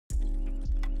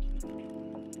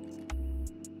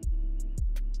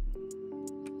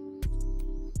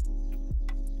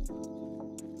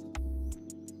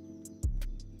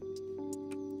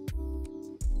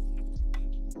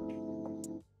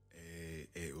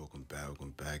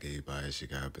Welcome back, everybody. It's your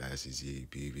guy Blasters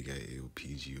EAP. We got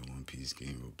AOPG on One Piece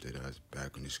game rope that I was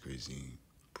back on the screen.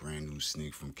 Brand new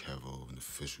sneak from Kevo in the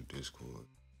official Discord.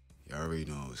 Y'all already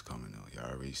know what's coming up.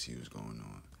 Y'all already see what's going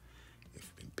on. If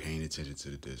you've been paying attention to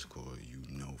the Discord, you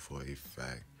know for a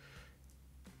fact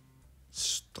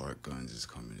Start Guns is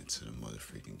coming into the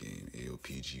motherfucking game.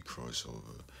 AOPG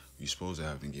crossover. We supposed to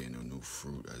have been getting a new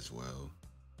fruit as well.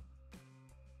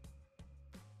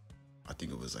 I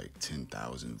think it was like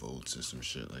 10,000 votes or some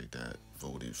shit like that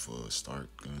voted for Start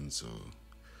Guns, so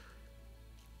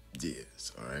yeah,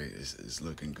 it's alright, it's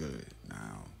looking good.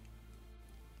 Now,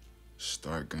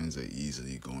 Start Guns are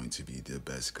easily going to be the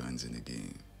best guns in the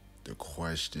game. The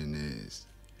question is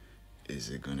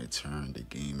it gonna turn the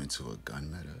game into a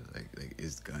gun meta? Like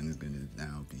is guns gonna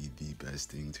now be the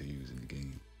best thing to use in the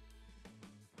game?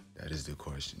 That is the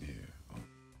question here.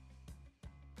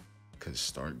 Cause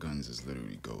Start Guns is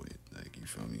literally goated, like, you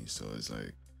feel me? So it's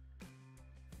like,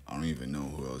 I don't even know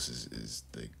who else is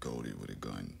like goated with a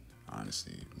gun,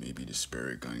 honestly. Maybe the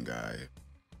spirit gun guy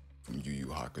from Yu Yu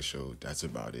Hakusho, that's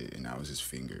about it, and that was his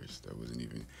fingers. That wasn't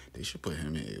even, they should put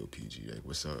him in AOPG, like,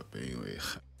 what's up? But anyway,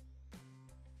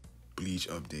 Bleach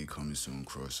update coming soon,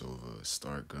 crossover,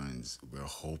 Start Guns, we're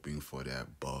hoping for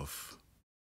that buff,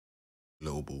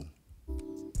 global,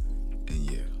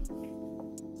 and yeah.